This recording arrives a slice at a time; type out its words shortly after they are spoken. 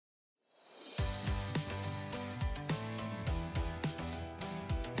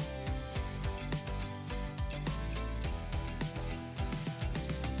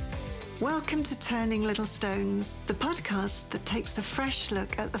Welcome to Turning Little Stones, the podcast that takes a fresh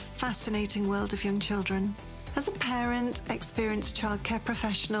look at the fascinating world of young children. As a parent, experienced childcare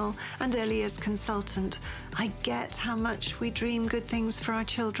professional, and early years consultant, I get how much we dream good things for our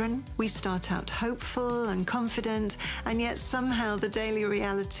children. We start out hopeful and confident, and yet somehow the daily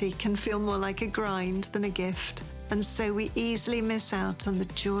reality can feel more like a grind than a gift. And so we easily miss out on the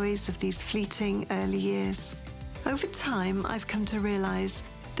joys of these fleeting early years. Over time, I've come to realize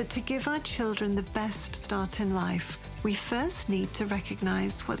that to give our children the best start in life, we first need to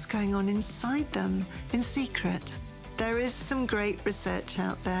recognize what's going on inside them in secret. There is some great research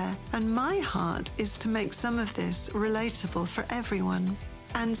out there, and my heart is to make some of this relatable for everyone.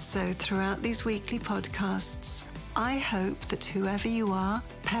 And so throughout these weekly podcasts, I hope that whoever you are,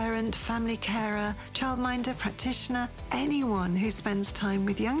 parent, family carer, childminder, practitioner, anyone who spends time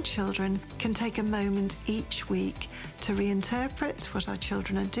with young children can take a moment each week to reinterpret what our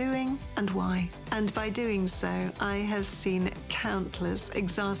children are doing and why. And by doing so, I have seen countless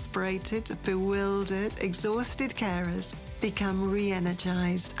exasperated, bewildered, exhausted carers become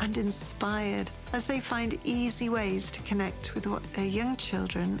re-energized and inspired as they find easy ways to connect with what their young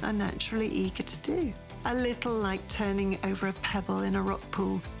children are naturally eager to do. A little like turning over a pebble in a rock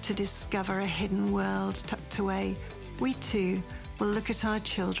pool to discover a hidden world tucked away, we too will look at our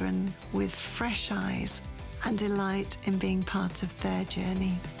children with fresh eyes and delight in being part of their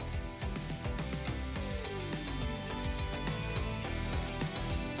journey.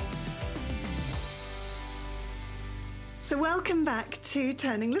 So welcome back to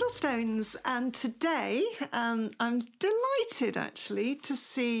Turning Little Stones, and today I'm delighted actually to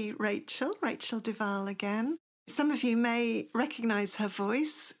see Rachel Duval again. Some of you may recognise her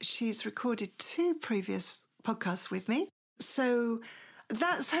voice. She's recorded 2 previous podcasts with me. So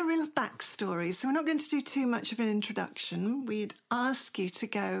that's her real backstory. So we're not going to do too much of an introduction. We'd ask you to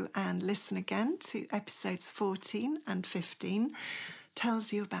go and listen again to episodes 14 and 15.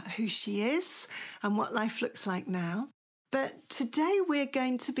 Tells you about who she is and what life looks like now. But today we're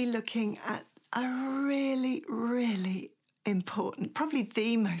going to be looking at a really, really important, probably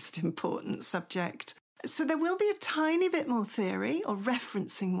the most important subject. So there will be a tiny bit more theory or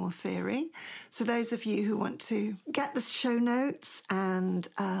referencing more theory. So those of you who want to get the show notes and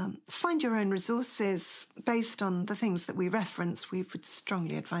find your own resources based on the things that we reference, we would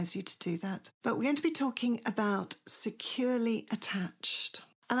strongly advise you to do that. But we're going to be talking about securely attached.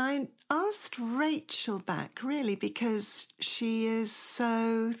 And I asked Rachel back really because she is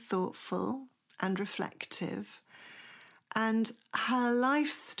so thoughtful and reflective, and her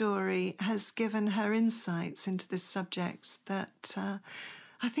life story has given her insights into this subject that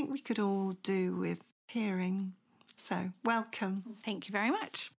I think we could all do with hearing. So, welcome. Thank you very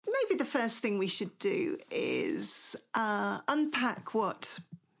much. Maybe the first thing we should do is unpack what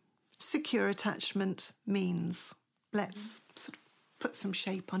secure attachment means. Let's sort of put some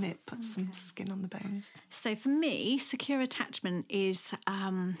shape on it, put some skin on the bones. So for me, secure attachment is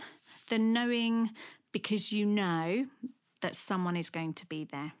the knowing because you know that someone is going to be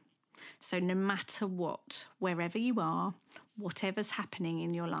there. So no matter what, wherever you are, whatever's happening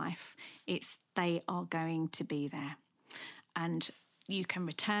in your life, they are going to be there. And you can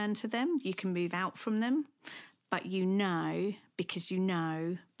return to them, you can move out from them, but you know because you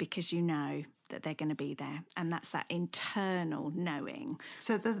know that they're going to be there. And that's that internal knowing.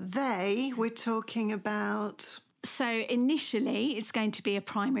 So we're talking about... So initially, it's going to be a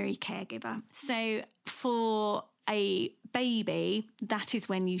primary caregiver. So for a baby, that is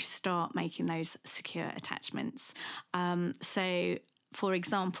when you start making those secure attachments. So, for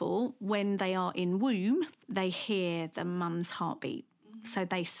example, when they are in womb, they hear the mum's heartbeat. So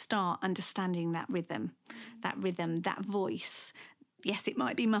they start understanding that rhythm, that voice. Yes, it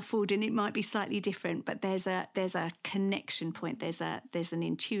might be muffled and it might be slightly different, but there's a connection point. There's an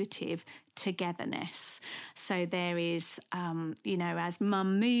intuitive togetherness. So there is, as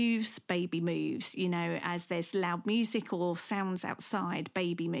mum moves, baby moves. As there's loud music or sounds outside,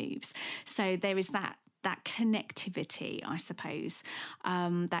 baby moves. So there is that connectivity, I suppose,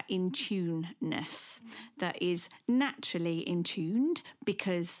 that in-tuneness that is naturally in-tuned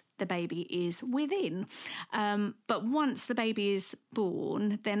because the baby is within. But once the baby is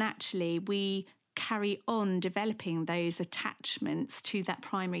born, then actually we carry on developing those attachments to that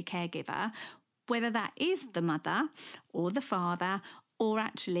primary caregiver, whether that is the mother or the father or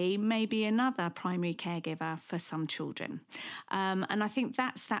actually maybe another primary caregiver for some children. And I think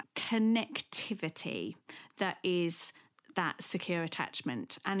that's that connectivity that is that secure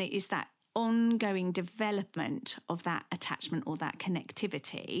attachment. And it is that ongoing development of that attachment or that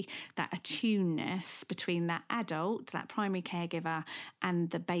connectivity, that attuneness between that adult, that primary caregiver, and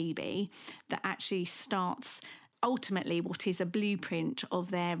the baby, that actually starts ultimately what is a blueprint of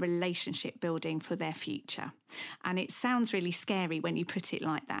their relationship building for their future. And it sounds really scary when you put it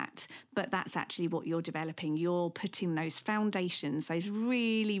like that, but that's actually what you're developing. You're putting those foundations, those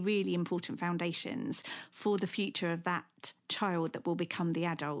really, really important foundations for the future of that child that will become the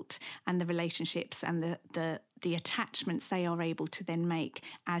adult, and the relationships and the attachments they are able to then make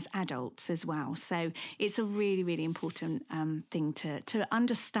as adults as well. So it's a really, really important thing to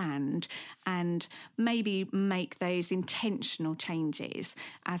understand, and maybe make those intentional changes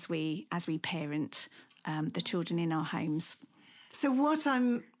as we parent the children in our homes. So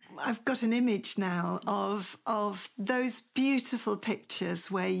I've got an image now of those beautiful pictures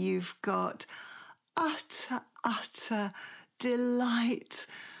where you've got utter delight,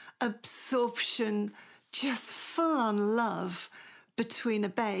 absorption, just full-on love between a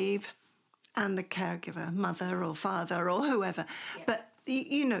babe and the caregiver, mother or father or whoever. Yeah. But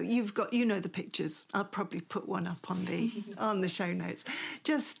you know the pictures. I'll probably put one up on the show notes.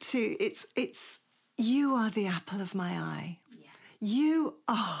 It's you are the apple of my eye. Yeah. You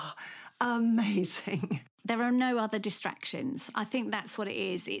are amazing. There are no other distractions. I think that's what it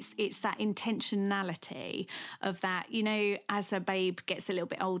is. It's that intentionality of that, you know, as a babe gets a little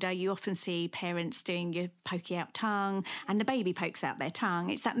bit older, you often see parents doing your pokey out tongue and the baby pokes out their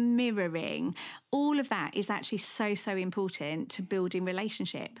tongue. It's that mirroring. All of that is actually so, so important to building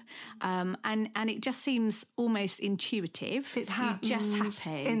relationship. And it just seems almost intuitive. It happens just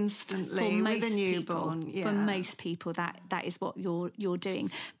happen instantly with a newborn. People, yeah. For most people, that is what you're doing.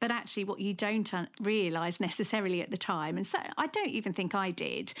 But actually what you don't realise necessarily at the time, and so I don't even think I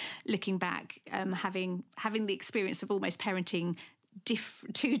did, looking back, having the experience of almost parenting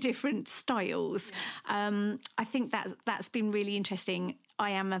two different styles. I think that's been really interesting. I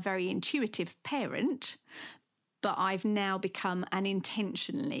am a very intuitive parent, but I've now become an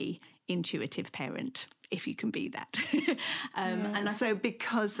intentionally intuitive parent, if you can be that. And so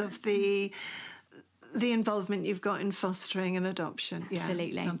because of the involvement you've got in fostering and adoption.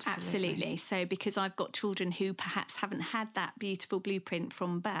 Absolutely. So because I've got children who perhaps haven't had that beautiful blueprint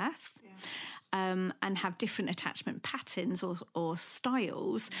from birth, and have different attachment patterns or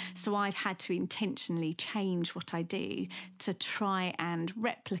styles. So I've had to intentionally change what I do to try and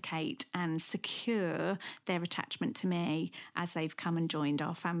replicate and secure their attachment to me as they've come and joined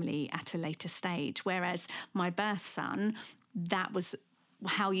our family at a later stage. Whereas my birth son, that was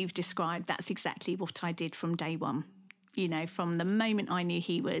how you've described, that's exactly what I did from day one. You know, from the moment I knew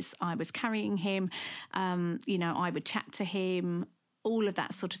I was carrying him, I would chat to him, all of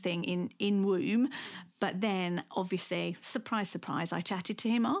that sort of thing in womb. But then obviously, surprise, surprise, I chatted to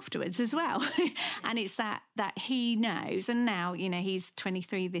him afterwards as well. And it's that he knows. And now, you know, he's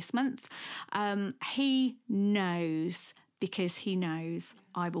 23 this month. He knows, because he knows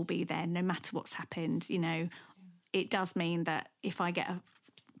I will be there no matter what's happened. You know, it does mean that if I get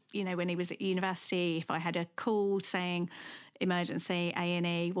when he was at university, if I had a call saying emergency,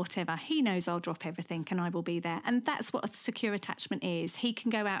 A&E, whatever, he knows I'll drop everything and I will be there. And that's what a secure attachment is. He can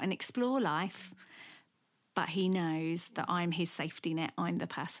go out and explore life, but he knows that I'm his safety net. I'm the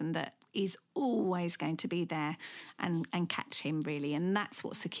person that is always going to be there and catch him, really. And that's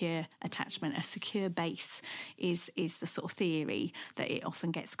what secure attachment, a secure base, is the sort of theory that it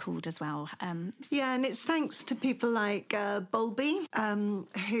often gets called as well. And it's thanks to people like Bowlby,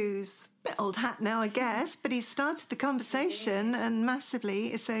 who's a bit old hat now, I guess, but he started the conversation and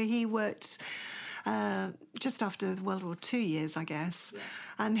massively. So he worked just after the World War II years, I guess. Yeah.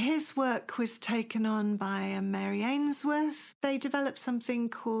 And his work was taken on by Mary Ainsworth. They developed something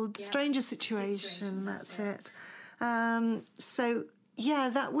called Stranger Situation. That's it. That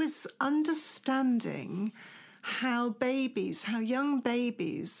was understanding how young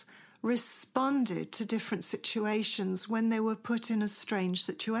babies responded to different situations when they were put in a strange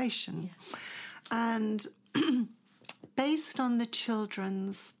situation. Yeah. And based on the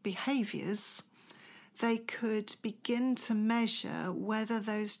children's behaviours, they could begin to measure whether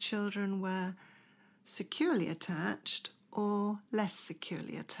those children were securely attached or less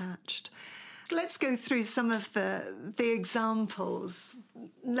securely attached. Let's go through some of the examples.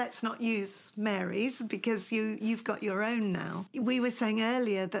 Let's not use Mary's, because you've got your own now. We were saying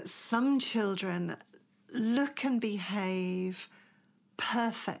earlier that some children look and behave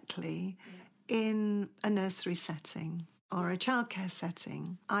perfectly in a nursery setting or a childcare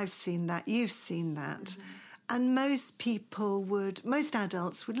setting. I've seen that, you've seen that. Mm-hmm. And most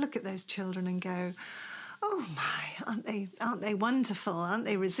adults would look at those children and go, oh my, aren't they wonderful? Aren't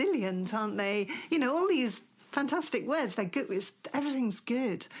they resilient? Aren't they, all these fantastic words. They're good. Everything's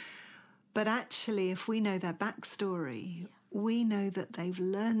good. But actually, if we know their backstory, we know that they've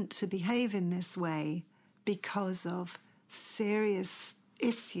learned to behave in this way because of serious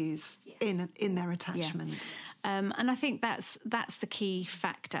issues in their attachment. And I think that's the key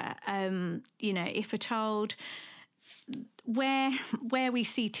factor. If a child, where we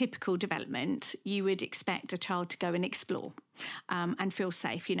see typical development, you would expect a child to go and explore and feel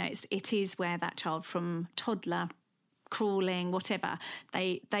safe. It is where that child from toddler, crawling, whatever,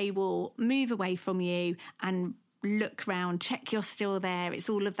 they will move away from you and look round, check you're still there. It's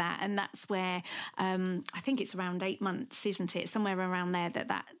all of that. And that's where I think it's around 8 months, isn't it? Somewhere around there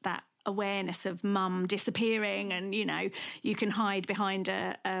that awareness of mum disappearing, and you can hide behind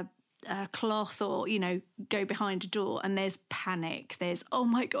a cloth or go behind a door, and there's panic, there's oh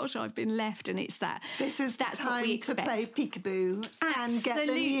my gosh, I've been left, and it's that's the time to play peekaboo. Absolutely. And get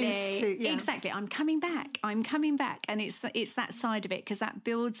them used to exactly, I'm coming back, and it's that side of it, because that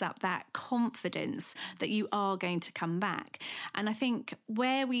builds up that confidence that you are going to come back. And I think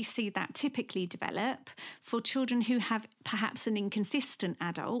where we see that typically develop for children who have perhaps an inconsistent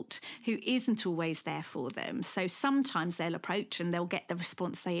adult who isn't always there for them, so sometimes they'll approach and they'll get the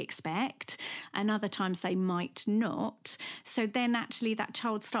response they expect, and other times they might not. So then actually that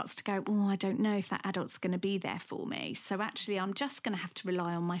child starts to go, oh, I don't know if that adult's going to be there for me. So actually I'm just going to have to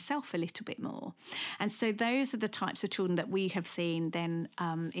rely on myself a little bit more. And so those are the types of children that we have seen then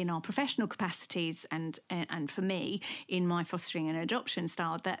in our professional capacities and for me in my fostering and adoption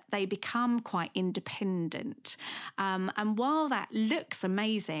style, that they become quite independent. And while that looks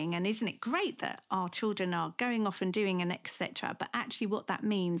amazing, and isn't it great that our children are going off and doing and etc., but actually what that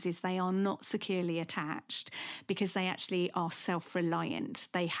means is they are not securely attached, because they actually are self-reliant.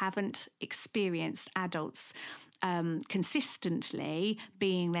 They haven't experienced adults consistently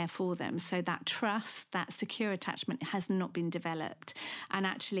being there for them. So that trust, that secure attachment has not been developed. And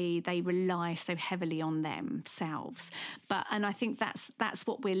actually they rely so heavily on themselves. And I think that's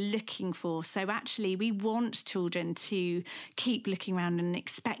what we're looking for. So actually we want children to keep looking around and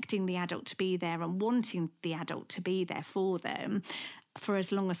expecting the adult to be there and wanting the adult to be there for them for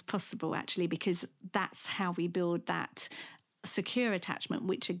as long as possible, actually, because that's how we build that secure attachment,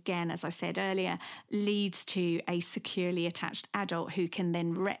 which again, as I said earlier, leads to a securely attached adult who can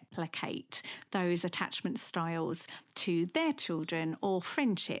then replicate those attachment styles to their children or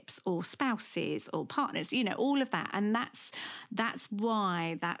friendships or spouses or partners, all of that. And that's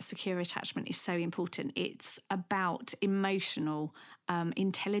why that secure attachment is so important. It's about emotional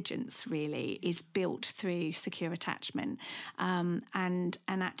intelligence, really, is built through secure attachment. And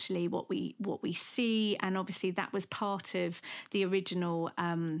actually what we see, and obviously that was part of the original,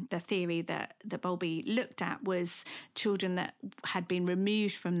 the theory that Bowlby looked at, was children that had been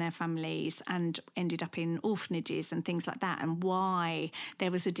removed from their families and ended up in orphanages and things like that, and why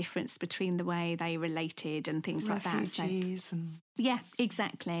there was a difference between the way they related and things like that. Refugees and... Yeah,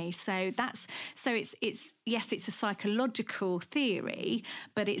 exactly. So it's yes, it's a psychological theory,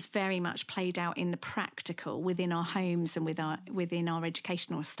 but it's very much played out in the practical within our homes and within our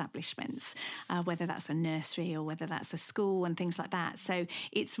educational establishments, whether that's a nursery or whether that's a school and things like that. So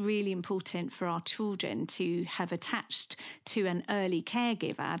it's really important for our children to have attached to an early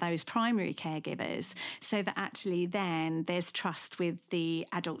caregiver, those primary caregivers, so that actually then there's trust with the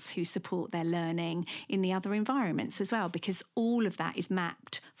adults who support their learning in the other environments as well, because all of that is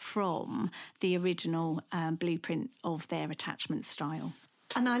mapped from the original blueprint of their attachment style.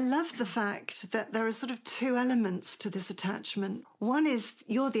 And I love the fact that there are sort of two elements to this attachment. One is,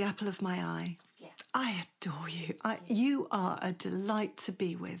 you're the apple of my eye. Yeah. I adore you. You are a delight to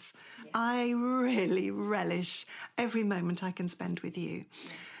be with. Yeah. I really relish every moment I can spend with you.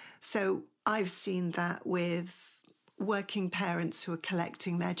 Yeah. So I've seen that with working parents who are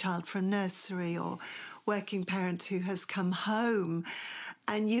collecting their child from nursery, or working parent who has come home,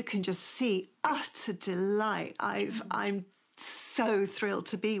 and you can just see utter delight. I'm so thrilled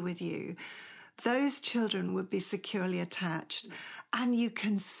to be with you. Those children would be securely attached, and you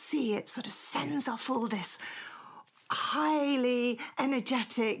can see it sort of sends off all this highly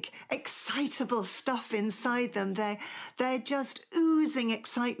energetic, excitable stuff inside them. They're just oozing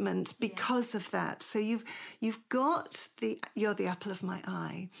excitement because of that. So you've got you're the apple of my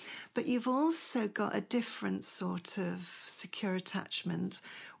eye, but you've also got a different sort of secure attachment,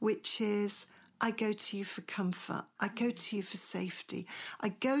 which is, I go to you for comfort. I go to you for safety. I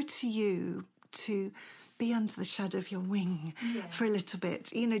go to you to be under the shadow of your wing for a little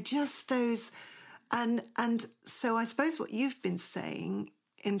bit. Just those. And so I suppose what you've been saying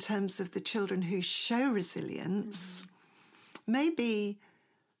in terms of the children who show resilience, maybe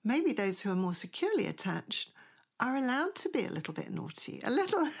those who are more securely attached are allowed to be a little bit naughty,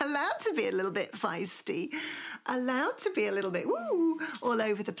 allowed to be a little bit feisty, allowed to be a little bit all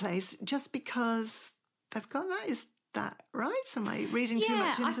over the place, just because they've got that. Is that right? Am I reading too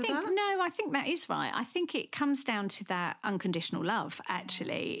much into that? No, I think that is right. I think it comes down to that unconditional love,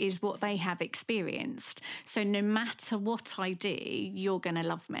 actually, is what they have experienced. So no matter what I do, you're going to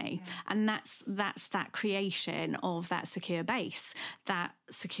love me. Yeah. And that's that creation of that secure base, that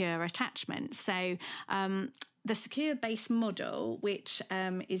secure attachment. So the secure base model, which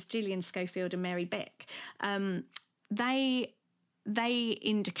is Gillian Schofield and Mary Beck, they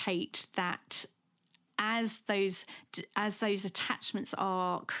indicate that as those attachments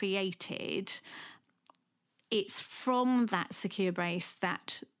are created, it's from that secure base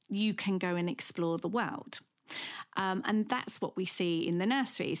that you can go and explore the world. And that's what we see in the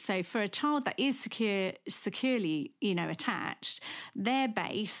nursery. So for a child that is securely, attached, their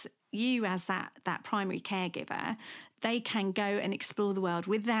base, you as that primary caregiver, they can go and explore the world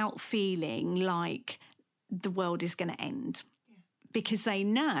without feeling like the world is going to end. Because they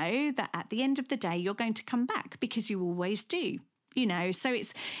know that at the end of the day, you're going to come back, because you always do. So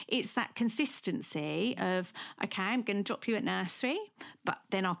it's that consistency of, okay, I'm going to drop you at nursery, but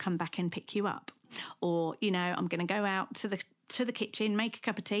then I'll come back and pick you up. Or, I'm going to go out to the kitchen, make a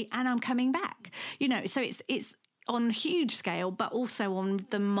cup of tea, and I'm coming back. So it's on a huge scale, but also on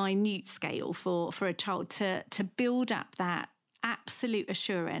the minute scale for a child to build up that absolute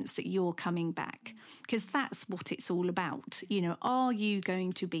assurance that you're coming back, because that's what it's all about. Are you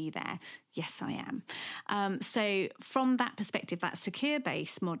going to be there? Yes, I am. So from that perspective, that secure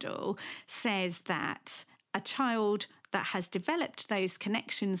base model says that a child that has developed those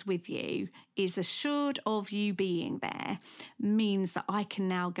connections with you, is assured of you being there, means that I can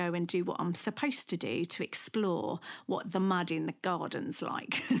now go and do what I'm supposed to do to explore what the mud in the garden's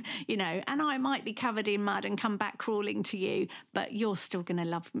like, and I might be covered in mud and come back crawling to you, but you're still going to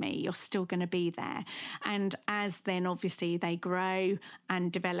love me. You're still going to be there. And as then obviously they grow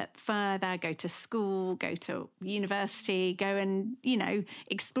and develop further, go to school, go to university, go and,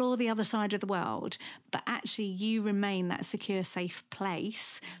 explore the other side of the world, but actually you remain that secure, safe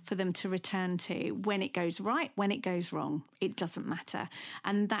place for them to return to when it goes right, when it goes wrong. It doesn't matter.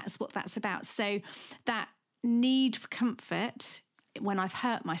 And that's what that's about. So that need for comfort when I've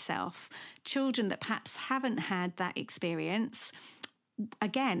hurt myself, children that perhaps haven't had that experience,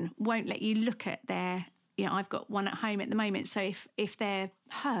 again, won't let you look at their, I've got one at home at the moment. So if they're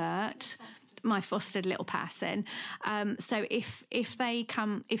hurt, my fostered little person. So if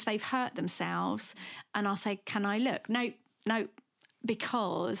they've hurt themselves, and I'll say, can I look? No,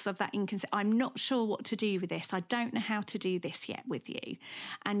 because of that inconsistency. I'm not sure what to do with this. I don't know how to do this yet with you.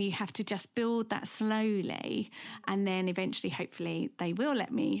 And you have to just build that slowly. And then eventually, hopefully, they will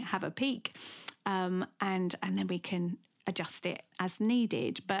let me have a peek. And then we can adjust it as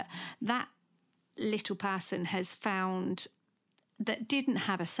needed. But that little person has found that didn't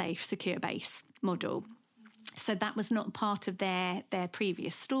have a safe, secure base model. So that was not part of their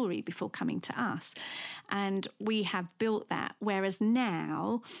previous story before coming to us. And we have built that. Whereas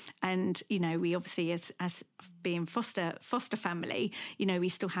now, and, we obviously, as being foster family, we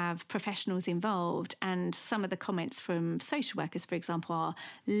still have professionals involved. And some of the comments from social workers, for example, are,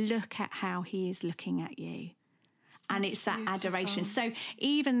 look at how he is looking at you. And it's that adoration. So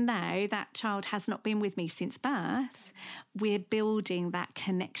even though that child has not been with me since birth, we're building that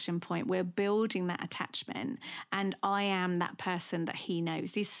connection point. We're building that attachment. And I am that person that he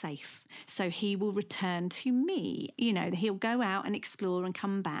knows is safe. So he will return to me. He'll go out and explore and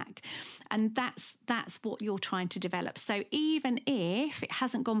come back. And that's what you're trying to develop. So even if it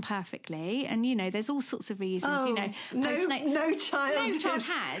hasn't gone perfectly, and, there's all sorts of reasons, no child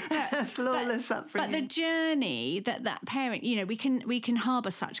has flawless upbringing. But the journey that parent, we can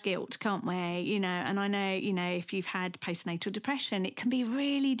harbour such guilt, can't we? And I know, if you've had postnatal depression, it can be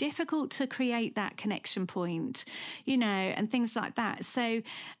really difficult to create that connection point, and things like that. So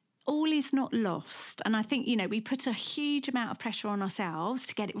all is not lost. And I think, we put a huge amount of pressure on ourselves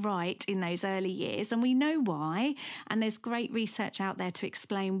to get it right in those early years. And we know why. And there's great research out there to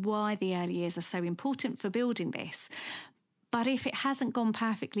explain why the early years are so important for building this. But if it hasn't gone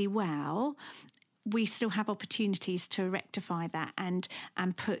perfectly well, we still have opportunities to rectify that and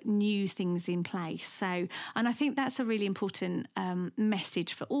put new things in place. So, and I think that's a really important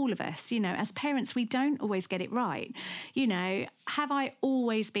message for all of us. As parents, we don't always get it right. Have I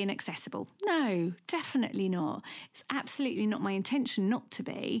always been accessible? No, definitely not. It's absolutely not my intention not to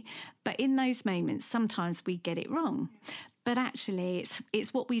be. But in those moments, sometimes we get it wrong. But actually,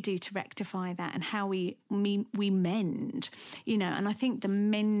 it's what we do to rectify that and how we mend, and I think the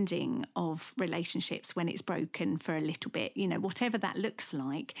mending of relationships when it's broken for a little bit, whatever that looks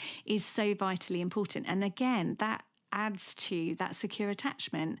like, is so vitally important. And again, that adds to that secure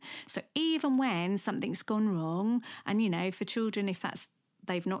attachment. So even when something's gone wrong, and, for children, if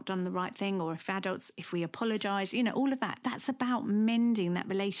they've not done the right thing, or if adults, if we apologise, all of that's about mending that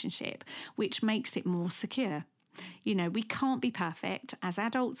relationship, which makes it more secure. We can't be perfect as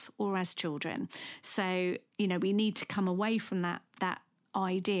adults or as children. So, we need to come away from that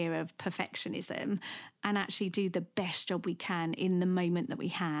idea of perfectionism and actually do the best job we can in the moment that we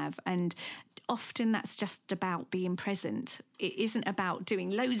have. And often that's just about being present. It isn't about doing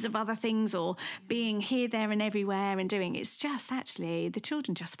loads of other things or being here, there and everywhere and doing. It's just actually the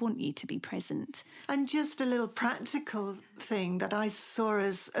children just want you to be present. And just a little practical thing that I saw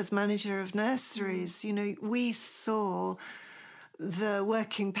as manager of nurseries, we saw the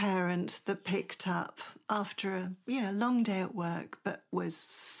working parent that picked up after a long day at work, but was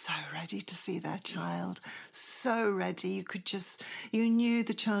so ready to see their child, so ready. You knew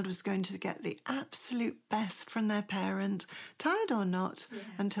the child was going to get the absolute best from their parent, tired or not,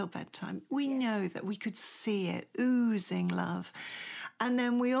 until bedtime. We know that we could see it oozing love. And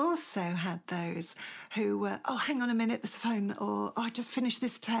then we also had those who were, oh, hang on a minute, there's a phone, or oh, I just finished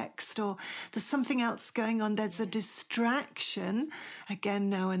this text, or there's something else going on. There's a distraction, again,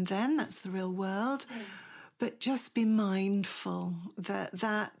 now and then, that's the real world. But just be mindful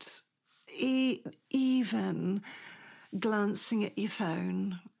that even glancing at your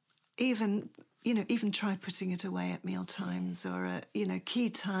phone, even try putting it away at meal times or at, key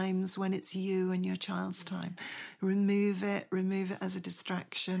times when it's you and your child's time. Remove it as a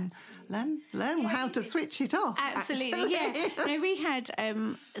distraction. Learn how to switch it off. Absolutely, yeah. No, we had,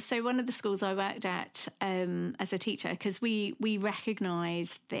 so one of the schools I worked at as a teacher, because we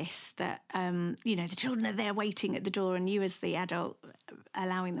recognised this, that, the children are there waiting at the door and you as the adult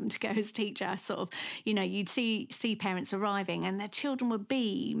allowing them to go as teacher, sort of, you'd see parents arriving and their children would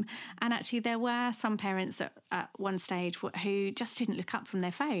beam. And actually there were some parents at one stage who just didn't look up from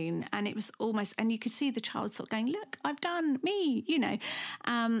their phone, and it was almost, and you could see the child sort of going, look, I've done me,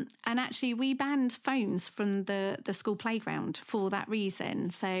 and actually we banned phones from the school playground for that reason.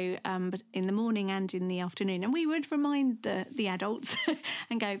 So but in the morning and in the afternoon, and we would remind the adults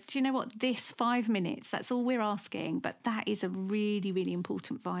and go, do you know what, this 5 minutes, that's all we're asking, but that is a really, really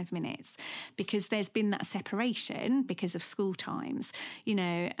important 5 minutes, because there's been that separation because of school times,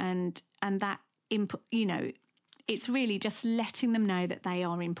 and that input, it's really just letting them know that they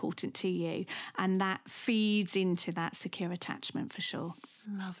are important to you, and that feeds into that secure attachment for sure.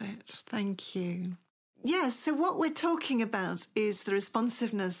 Love it. Thank you. Yeah, so what we're talking about is the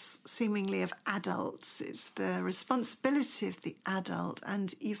responsiveness, seemingly, of adults. It's the responsibility of the adult,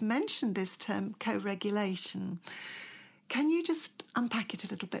 and you've mentioned this term, co-regulation. Can you just unpack it a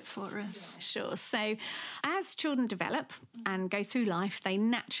little bit for us? Yeah, sure. So as children develop and go through life, they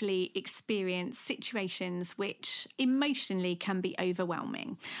naturally experience situations which emotionally can be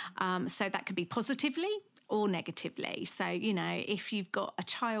overwhelming. So that could be positively or negatively. So, if you've got a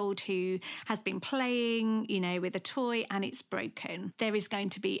child who has been playing, with a toy and it's broken, there is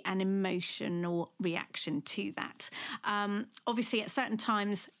going to be an emotional reaction to that. Obviously, at certain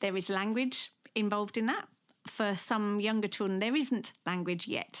times, there is language involved in that. For some younger children, there isn't language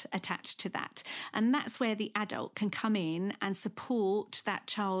yet attached to that. And that's where the adult can come in and support that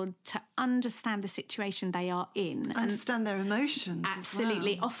child to understand the situation they are in. Understand their emotions.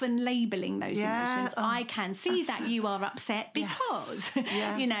 Absolutely. As well. Often labelling those emotions. I can see that you are upset because,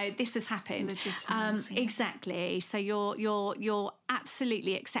 this has happened. Legitimacy. Exactly. So you're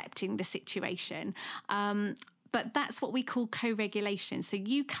absolutely accepting the situation. But that's what we call co-regulation. So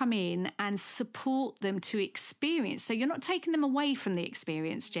you come in and support them to experience. So you're not taking them away from the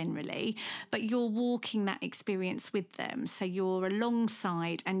experience generally, but you're walking that experience with them. So you're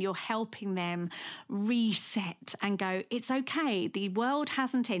alongside and you're helping them reset and go, it's okay. The world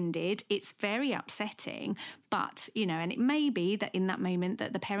hasn't ended. It's very upsetting. But, and it may be that in that moment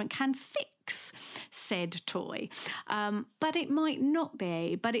that the parent can fix said toy. But it might not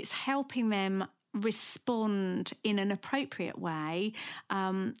be. But it's helping them respond in an appropriate way,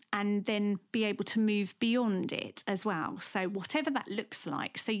 and then be able to move beyond it as well. So whatever that looks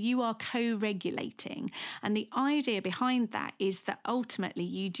like, so you are co-regulating. And the idea behind that is that ultimately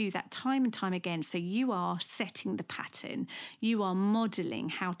you do that time and time again. So you are setting the pattern. You are modelling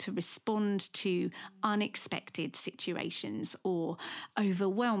how to respond to unexpected situations or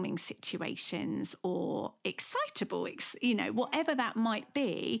overwhelming situations or excitable, whatever that might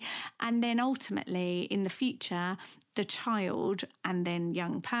be. And then ultimately ultimately, in the future, the child and then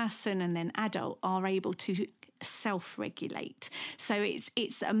young person and then adult are able to self-regulate. So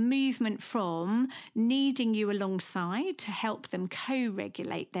it's a movement from needing you alongside to help them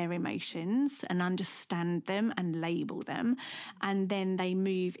co-regulate their emotions and understand them and label them, and then they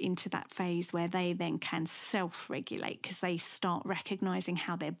move into that phase where they then can self-regulate because they start recognizing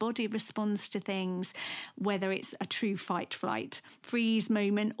how their body responds to things, whether it's a true fight, flight, freeze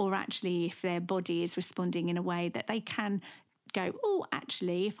moment, or actually if their body is responding in a way that they can go, oh,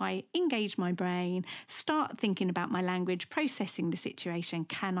 actually, if I engage my brain, start thinking about my language, processing the situation,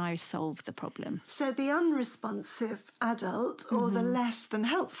 can I solve the problem? So the unresponsive adult or the less than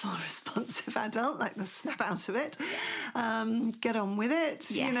helpful responsive adult, like the snap out of it, get on with it,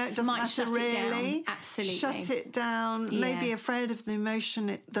 Yes, you know, it doesn't matter really. Absolutely. Shut it down, maybe afraid of the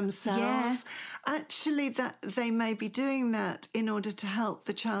emotion themselves. Yeah. Actually, that they may be doing that in order to help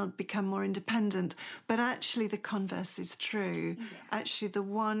the child become more independent, but actually the converse is true. Yeah. Actually, the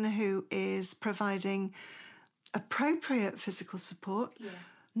one who is providing appropriate physical support,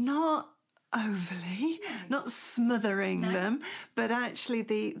 not overly, not smothering them, but actually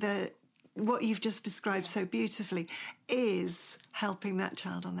the what you've just described so beautifully is helping that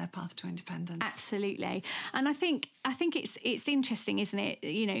child on their path to independence. Absolutely. And I think it's interesting, isn't it?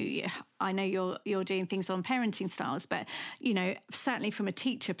 You know, I know you're doing things on parenting styles, but you know, certainly from a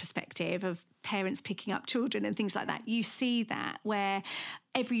teacher perspective of parents picking up children and things like that, you see that where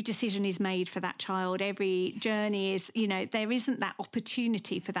every decision is made for that child, every journey is, you know, there isn't that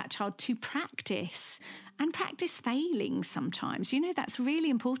opportunity for that child to practice and practice failing sometimes. You know, that's really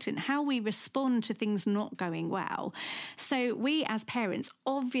important, how we respond to things not going well. So we as parents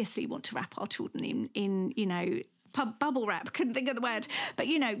obviously want to wrap our children in you know, bubble wrap, couldn't think of the word, but,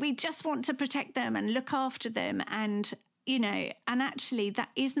 you know, we just want to protect them and look after them and, you know, and actually that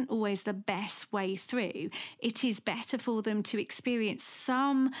isn't always the best way through. It is better for them to experience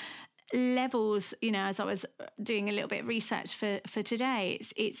some levels, you know, as I was doing a little bit of research for today,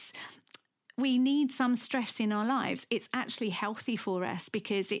 it's we need some stress in our lives. It's actually healthy for us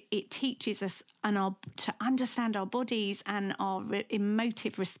because it teaches us to understand our bodies and our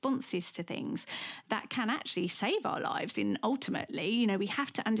emotive responses to things that can actually save our lives. Ultimately, you know, we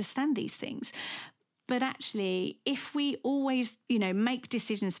have to understand these things. But actually, if we always, you know, make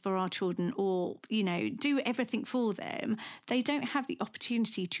decisions for our children or, you know, do everything for them, they don't have the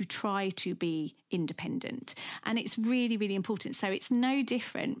opportunity to try to be independent. And it's really, really important. So it's no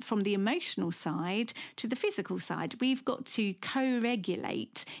different from the emotional side to the physical side. We've got to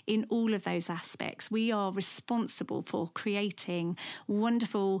co-regulate in all of those aspects. We are responsible for creating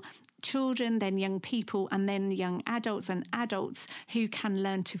wonderful children, then young people, and then young adults and adults who can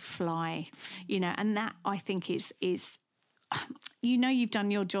learn to fly, you know, and that I think is, you know, you've done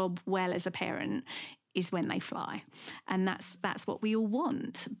your job well as a parent is when they fly. And that's what we all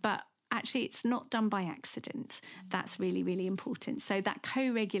want. But actually, it's not done by accident. That's really, really important. So that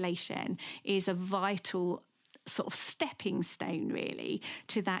co-regulation is a vital sort of stepping stone really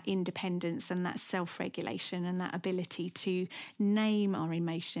to that independence and that self-regulation and that ability to name our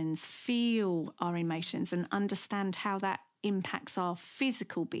emotions, feel our emotions and understand how that impacts our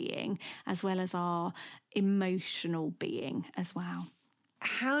physical being as well as our emotional being as well.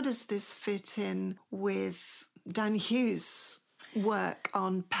 How does this fit in with Dan Hughes' work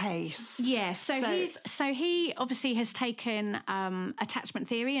on PACE? Yeah, so he obviously has taken attachment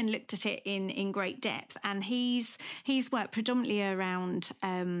theory and looked at it in great depth, and he's worked predominantly around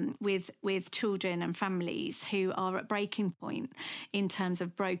with children and families who are at breaking point in terms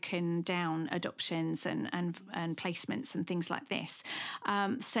of broken down adoptions and placements and things like this.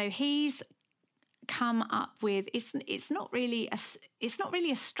 So he's come up with it's not really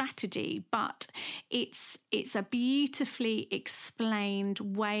a strategy, but it's a beautifully explained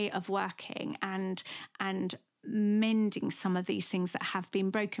way of working and mending some of these things that have been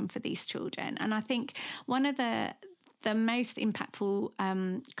broken for these children. And I think one of the most impactful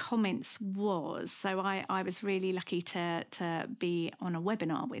comments was, so I was really lucky to be on a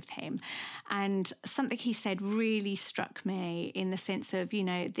webinar with him, and something he said really struck me in the sense of, you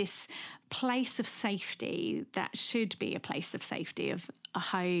know, this place of safety that should be a place of safety of a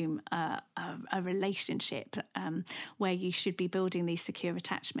home, a relationship where you should be building these secure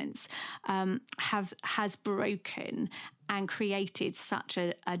attachments, has broken and created such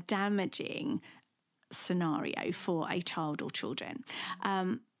a damaging scenario for a child or children.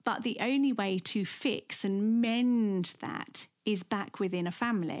 But the only way to fix and mend that is back within a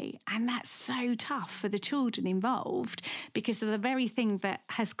family. And that's so tough for the children involved, because the very thing that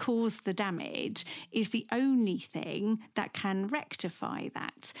has caused the damage is the only thing that can rectify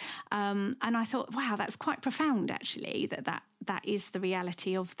that. And I thought, wow, that's quite profound, actually, that is the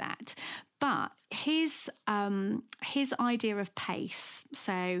reality of that. But his idea of pace.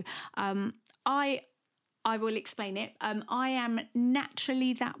 So I will explain it. I am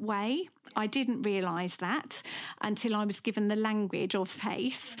naturally that way. I didn't realise that until I was given the language of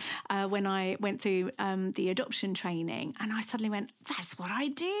pace when I went through the adoption training. And I suddenly went, that's what I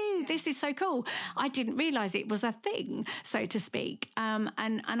do. This is so cool. I didn't realise it was a thing, so to speak. And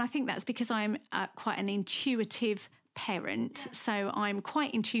I think that's because I'm quite an intuitive parent. So I'm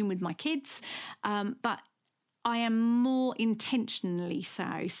quite in tune with my kids. But I am more intentionally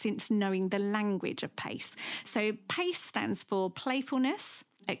so since knowing the language of PACE. So PACE stands for playfulness,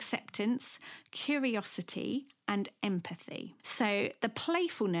 acceptance, curiosity, and empathy. So the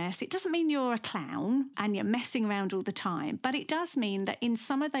playfulness, it doesn't mean you're a clown and you're messing around all the time, but it does mean that in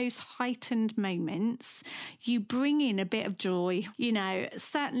some of those heightened moments, you bring in a bit of joy. You know,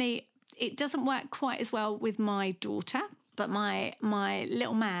 certainly it doesn't work quite as well with my daughter, but my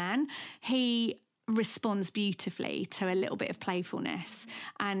little man, he responds beautifully to a little bit of playfulness.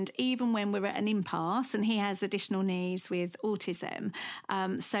 And even when we're at an impasse, and he has additional needs with autism,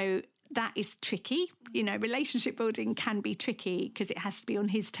 so that is tricky. You know, relationship building can be tricky because it has to be on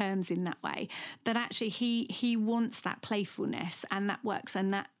his terms in that way. But actually, he wants that playfulness, and that works,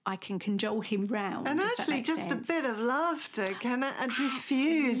 and that I can cajole him round. And actually, just sense. A bit of laughter can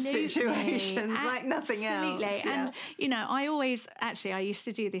diffuse situations like nothing else. Absolutely. Yeah. And, you know, I used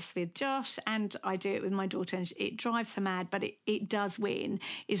to do this with Josh, and I do it with my daughter, and it drives her mad, but it does win,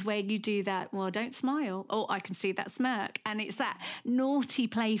 is where you do that, well, don't smile, or I can see that smirk. And it's that naughty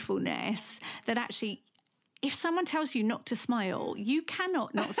playfulness that actually, if someone tells you not to smile, you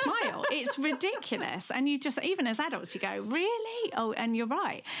cannot not smile. It's ridiculous. And you just, even as adults, you go, really? Oh, and you're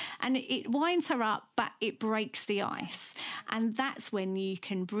right. And it winds her up, but it breaks the ice. And that's when you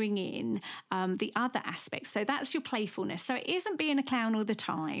can bring in the other aspects. So that's your playfulness. So it isn't being a clown all the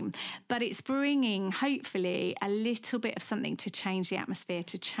time, but it's bringing, hopefully, a little bit of something to change the atmosphere,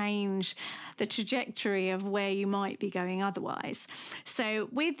 to change the trajectory of where you might be going otherwise. So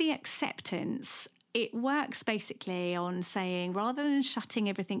with the acceptance, it works basically on saying, rather than shutting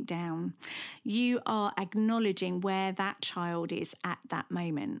everything down, you are acknowledging where that child is at that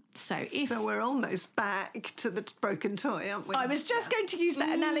moment. So we're almost back to the broken toy, aren't we? I was just going to use that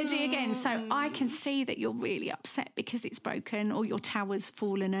analogy again. So I can see that you're really upset because it's broken, or your tower's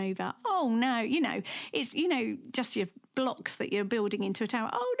fallen over. Oh no, it's just your blocks that you're building into a tower.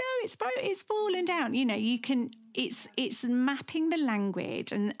 Oh no, it's fallen down. You can. It's mapping the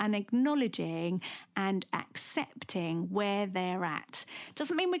language and acknowledging and accepting where they're at.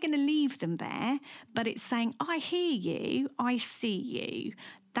 Doesn't mean we're going to leave them there, but it's saying, I hear you, I see you.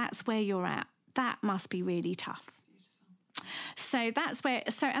 That's where you're at. That must be really tough. So that's where.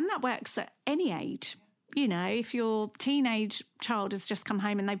 And that works at any age. If your teenage child has just come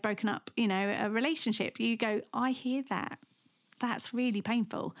home and they've broken up, a relationship, you go, I hear that. That's really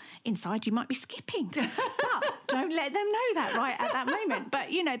painful. Inside, you might be skipping, but don't let them know that right at that moment. But,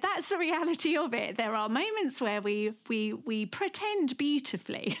 that's the reality of it. There are moments where we pretend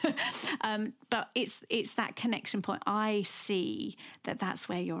beautifully, but it's that connection point. I see that that's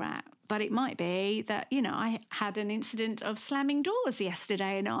where you're at. But it might be that, I had an incident of slamming doors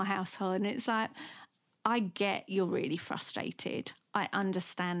yesterday in our household, and it's like, I get you're really frustrated. I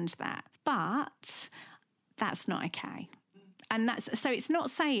understand that. But that's not okay. And so it's not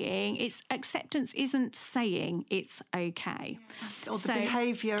saying, acceptance isn't saying it's okay. Or the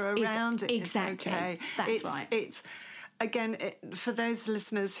behaviour around it exactly, is okay. That's right. It's again, for those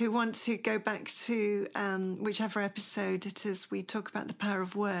listeners who want to go back to whichever episode it is, we talk about the power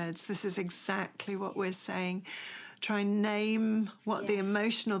of words. This is exactly what we're saying. Try and name what the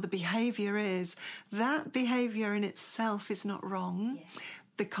emotion or the behaviour is. That behaviour in itself is not wrong. Yes.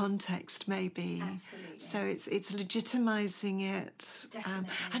 The context may be. Absolutely. So it's legitimising it,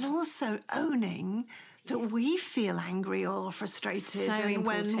 and also owning that we feel angry or frustrated, so and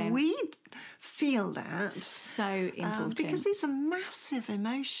important. When we feel that, so important, because these are massive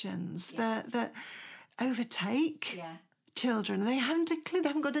emotions that overtake children. They haven't a clue. They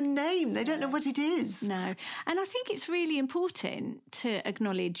haven't got a name. They don't know what it is. No. And I think it's really important to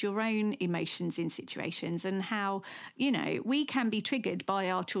acknowledge your own emotions in situations, and how, we can be triggered by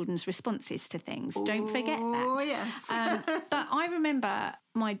our children's responses to things. Don't forget that. Oh, yes. But I remember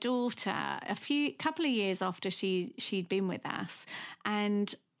my daughter, couple of years after she'd been with us,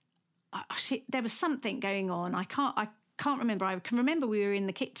 and there was something going on. I can't remember. I can remember we were in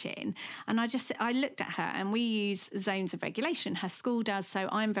the kitchen and I looked at her, and we use zones of regulation. Her school does, so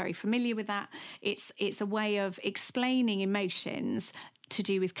I'm very familiar with that. It's a way of explaining emotions to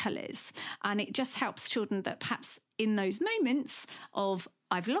do with colours, and it just helps children that perhaps in those moments of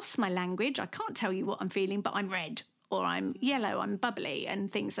I've lost my language, I can't tell you what I'm feeling, but I'm red or I'm yellow, I'm bubbly and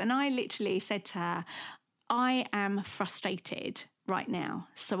things. And I literally said to her, I am frustrated right now,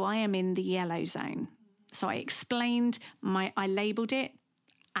 so I am in the yellow zone. So I explained I labelled it,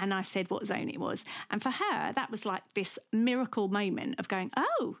 and I said what zone it was. And for her, that was like this miracle moment of going,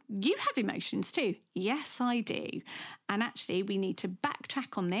 oh, you have emotions too. Yes, I do. And actually, we need to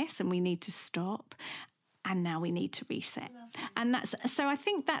backtrack on this, and we need to stop. And now we need to reset. And so I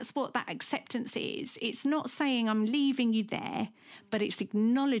think that's what that acceptance is. It's not saying I'm leaving you there, but it's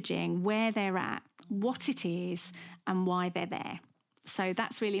acknowledging where they're at, what it is, and why they're there. So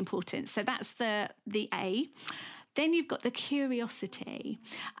that's really important. So that's the A. Then you've got the curiosity.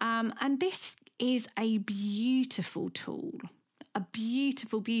 And this is a beautiful tool, a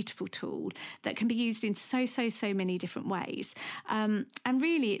beautiful, beautiful tool that can be used in so many different ways. And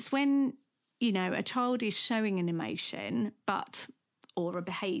really, it's when, a child is showing an emotion, or a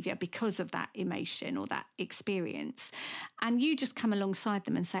behaviour because of that emotion or that experience, and you just come alongside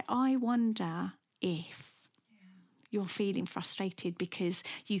them and say, I wonder if you're feeling frustrated because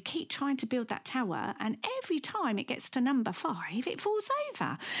you keep trying to build that tower, and every time it gets to number 5, it falls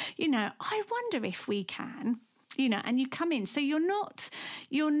over. I wonder if we can, and you come in. So you're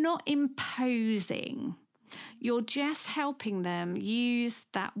not imposing. You're just helping them use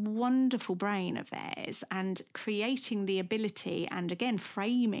that wonderful brain of theirs and creating the ability, and again,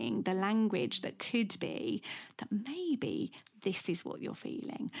 framing the language that could be that maybe this is what you're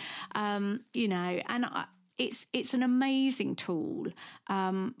feeling, It's an amazing tool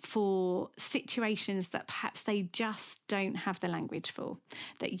for situations that perhaps they just don't have the language for,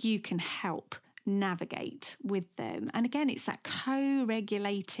 that you can help navigate with them. And again, it's that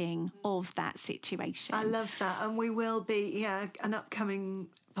co-regulating of that situation. I love that. And we will be, an upcoming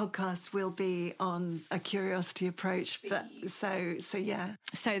podcast will be on a curiosity approach. But so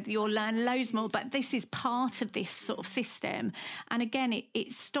you'll learn loads more, but this is part of this sort of system. And again,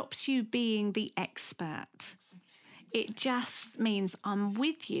 it stops you being the expert. It just means I'm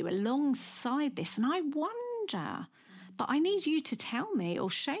with you alongside this, and I wonder, but I need you to tell me or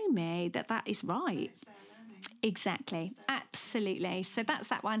show me that is right. Exactly. Absolutely. So that's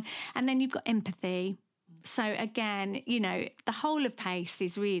that one. And then you've got empathy. So again, the whole of PACE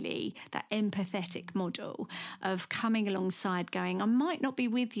is really that empathetic model of coming alongside, going, I might not be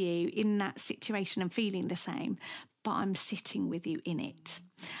with you in that situation and feeling the same, but I'm sitting with you in it.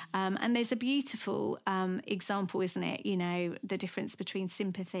 And there's a beautiful example, isn't it? The difference between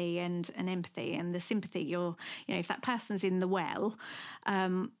sympathy and empathy. And the sympathy, if that person's in the well,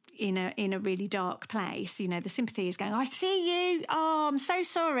 in a really dark place, the sympathy is going, I see you. Oh, I'm so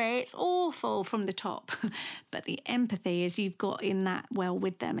sorry. It's awful, from the top. But the empathy is you've got in that well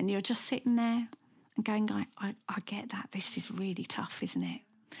with them, and you're just sitting there and going, I get that. This is really tough, isn't it?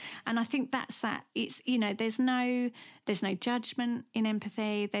 And I think that's that. It's, there's no judgment in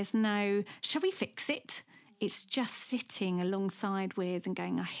empathy. There's no, shall we fix it? It's just sitting alongside with and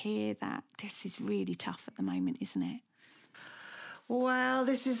going, I hear that. This is really tough at the moment, isn't it? Wow,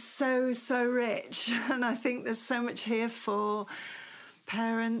 this is so rich. And I think there's so much here for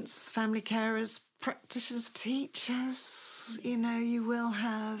parents, family carers, practitioners, teachers. You will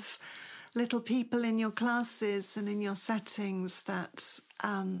have little people in your classes and in your settings that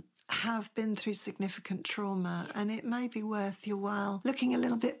have been through significant trauma, and it may be worth your while looking a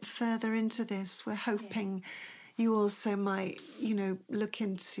little bit further into this. We're hoping you also might, look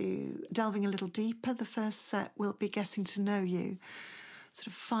into delving a little deeper. The first set will be getting to know you, sort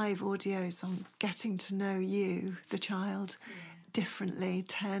of 5 audios on getting to know you, the child, differently,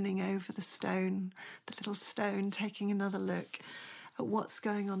 turning over the little stone, taking another look at what's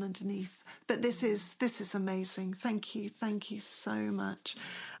going on underneath. But this is amazing. Thank you so much.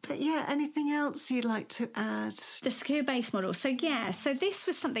 But anything else you'd like to add? The secure base model. So this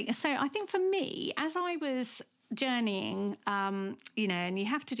was something. So I think for me, as I was journeying, and you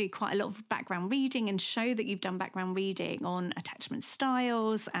have to do quite a lot of background reading and show that you've done background reading on attachment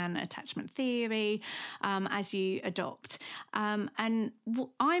styles and attachment theory as you adopt. And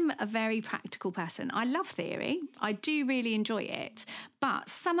I'm a very practical person. I love theory. I do really enjoy it, but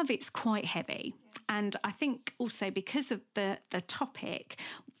some of it's quite heavy. And I think also because of the topic,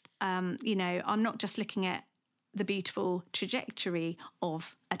 I'm not just looking at the beautiful trajectory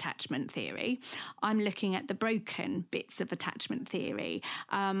of attachment theory. I'm looking at the broken bits of attachment theory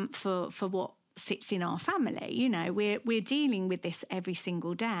for what sits in our family. You know, we're dealing with this every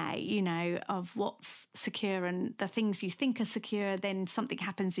single day, you know, of what's secure, and the things you think are secure, then something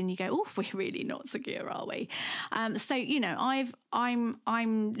happens and you go, oh, we're really not secure, are we? So, you know,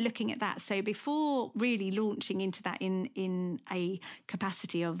 I'm looking at that. So before really launching into that in a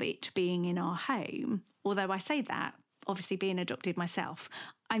capacity of it being in our home, although I say that, obviously being adopted myself,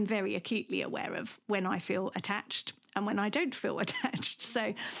 I'm very acutely aware of when I feel attached and when I don't feel attached.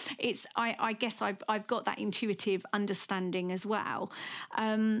 So it's, I guess I've got that intuitive understanding as well.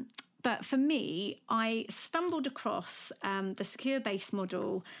 But for me, I stumbled across the secure base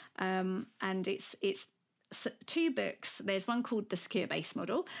model, and it's two books. There's one called The Secure Base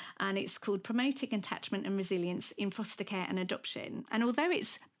Model, and it's called Promoting Attachment and Resilience in Foster Care and Adoption. And although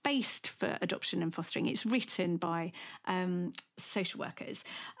it's based for adoption and fostering, it's written by social workers.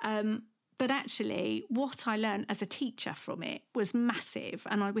 But actually, what I learned as a teacher from it was massive,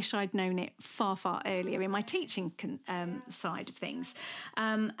 and I wish I'd known it far, far earlier in my teaching side of things.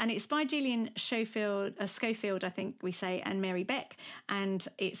 And it's by Gillian Schofield, I think we say, and Mary Beck, and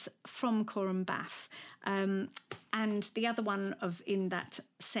it's from Coram Bath. And the other one in that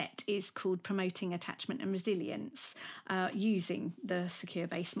set is called Promoting Attachment and Resilience, using the secure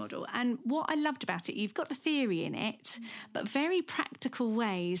base model. And what I loved about it, you've got the theory in it, but very practical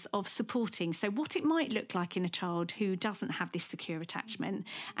ways of supporting. So what it might look like in a child who doesn't have this secure attachment,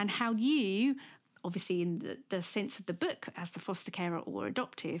 and how you, obviously in the sense of the book, as the foster carer or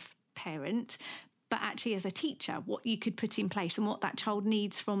adoptive parent, but actually as a teacher, what you could put in place and what that child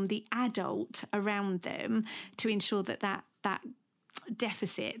needs from the adult around them to ensure that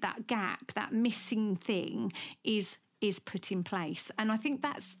deficit, that gap, that missing thing is put in place. And I think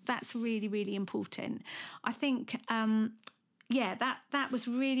that's really, really important. I think, that was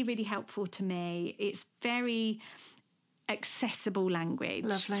really, really helpful to me. It's very accessible language.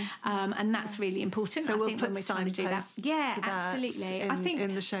 Lovely. And that's really important. So I we'll think put when we're trying to do that. signposts to that Absolutely. I think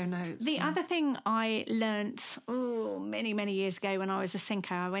in the show notes. The other thing I learnt many, many years ago when I was a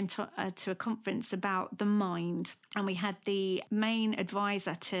SENCO, I went to a conference about the mind, and we had the main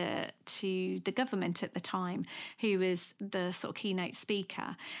advisor to the government at the time, who was the sort of keynote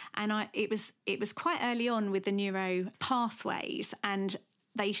speaker. And it was quite early on with the neuro pathways, and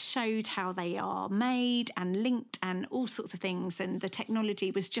they showed how they are made and linked and all sorts of things. And the technology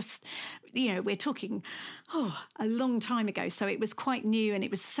was just, we're talking, a long time ago. So it was quite new and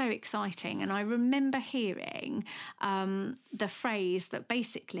it was so exciting. And I remember hearing the phrase that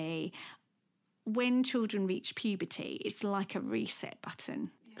basically when children reach puberty, it's like a reset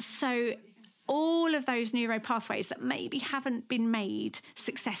button. So all of those neuro pathways that maybe haven't been made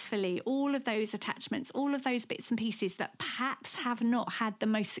successfully, all of those attachments, all of those bits and pieces that perhaps have not had the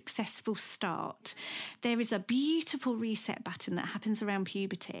most successful start, there is a beautiful reset button that happens around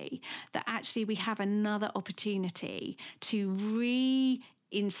puberty, that actually we have another opportunity to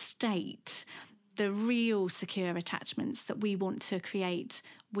reinstate the real secure attachments that we want to create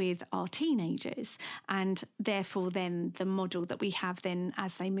with our teenagers, and therefore then the model that we have then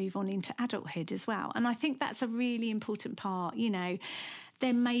as they move on into adulthood as well. And I think that's a really important part.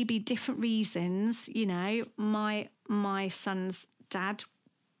 There may be different reasons. My son's dad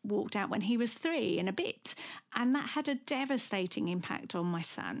walked out when he was 3 and a bit, and that had a devastating impact on my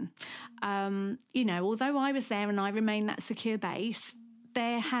son. Although I was there and I remain that secure base,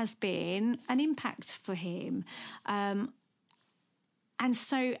 there has been an impact for him. And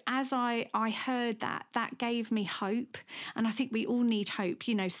so as I heard that gave me hope. And I think we all need hope.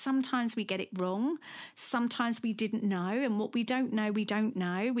 Sometimes we get it wrong. Sometimes we didn't know. And what we don't know, we don't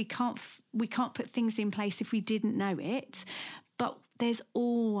know. We can't put things in place if we didn't know it. But there's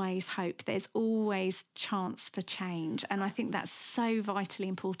always hope. There's always chance for change. And I think that's so vitally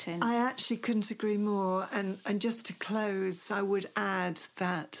important. I actually couldn't agree more. And just to close, I would add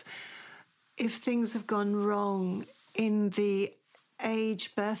that if things have gone wrong in the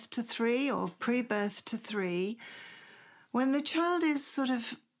age birth to 3 or pre-birth to 3, when the child is sort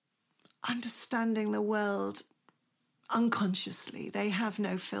of understanding the world unconsciously, they have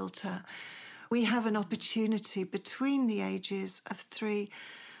no filter, we have an opportunity between the ages of 3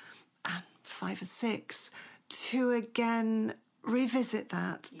 and 5 or 6 to again revisit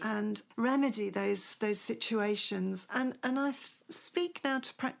that and remedy those situations. And I speak now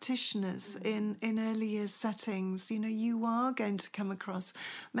to practitioners in early years settings. You are going to come across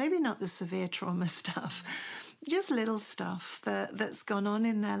maybe not the severe trauma stuff, just little stuff that's gone on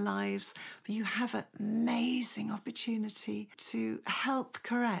in their lives. But you have an amazing opportunity to help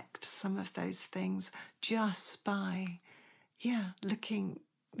correct some of those things just by, looking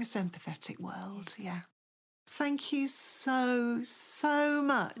this empathetic world. Yeah. Thank you so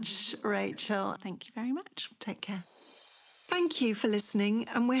much, Rachel. Thank you very much. Take care. Thank you for listening,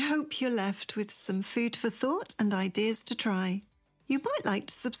 and we hope you're left with some food for thought and ideas to try. You might like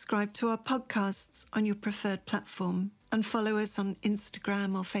to subscribe to our podcasts on your preferred platform and follow us on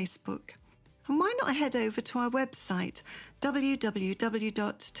Instagram or Facebook. And why not head over to our website,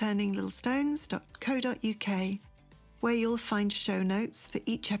 www.turninglittlestones.co.uk, where you'll find show notes for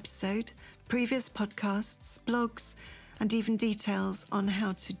each episode, previous podcasts, blogs, and even details on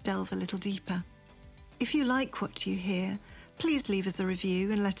how to delve a little deeper. If you like what you hear, please leave us a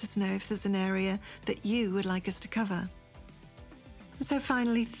review and let us know if there's an area that you would like us to cover. And so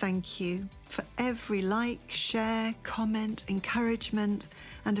finally, thank you for every like, share, comment, encouragement,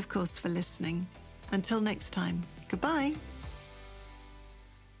 and of course for listening. Until next time, goodbye.